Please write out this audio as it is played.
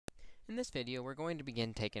In this video, we're going to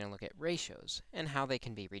begin taking a look at ratios and how they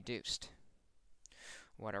can be reduced.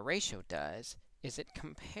 What a ratio does is it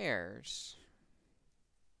compares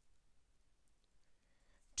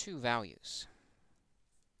two values.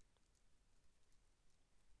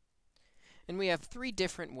 And we have three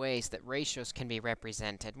different ways that ratios can be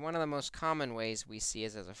represented. One of the most common ways we see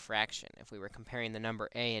is as a fraction. If we were comparing the number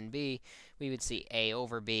a and b, we would see a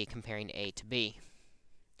over b comparing a to b.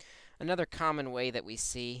 Another common way that we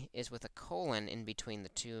see is with a colon in between the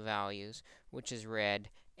two values, which is read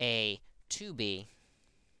a to b.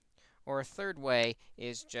 Or a third way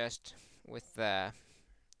is just with the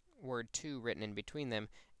word 2 written in between them,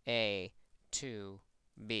 a to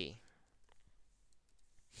b.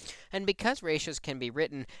 And because ratios can be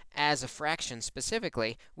written as a fraction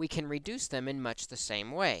specifically, we can reduce them in much the same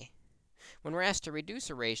way. When we're asked to reduce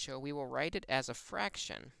a ratio, we will write it as a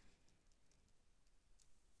fraction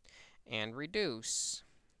and reduce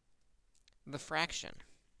the fraction.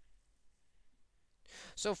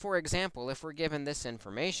 So, for example, if we're given this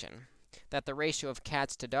information, that the ratio of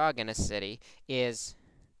cats to dog in a city is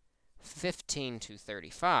 15 to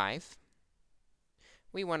 35,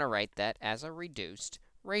 we want to write that as a reduced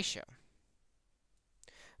ratio.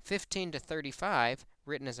 15 to 35,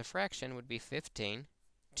 written as a fraction, would be 15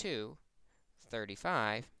 to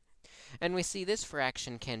 35. And we see this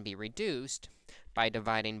fraction can be reduced by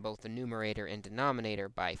dividing both the numerator and denominator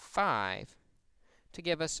by 5 to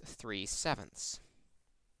give us 3/7.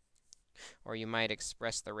 Or you might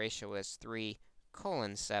express the ratio as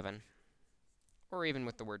 3:7, or even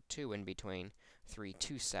with the word 2 in between,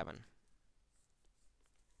 3/7.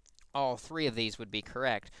 All three of these would be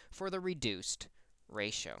correct for the reduced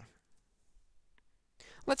ratio.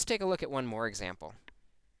 Let's take a look at one more example.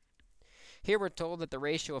 Here we're told that the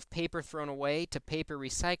ratio of paper thrown away to paper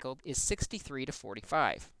recycled is 63 to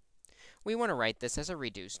 45. We want to write this as a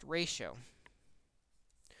reduced ratio.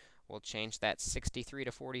 We'll change that 63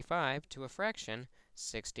 to 45 to a fraction,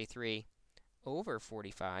 63 over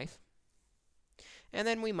 45. And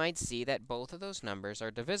then we might see that both of those numbers are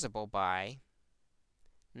divisible by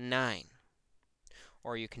 9.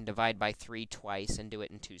 Or you can divide by 3 twice and do it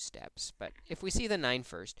in 2 steps. But if we see the 9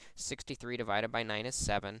 first, 63 divided by 9 is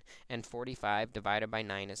 7, and 45 divided by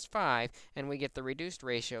 9 is 5, and we get the reduced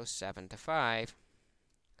ratio 7 to 5,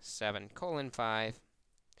 7:5,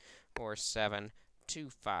 or 7 to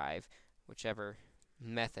 5, whichever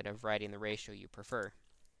method of writing the ratio you prefer.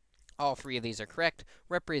 All three of these are correct,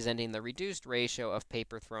 representing the reduced ratio of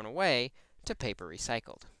paper thrown away to paper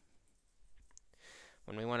recycled.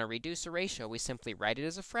 When we want to reduce a ratio, we simply write it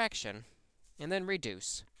as a fraction and then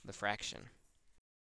reduce the fraction.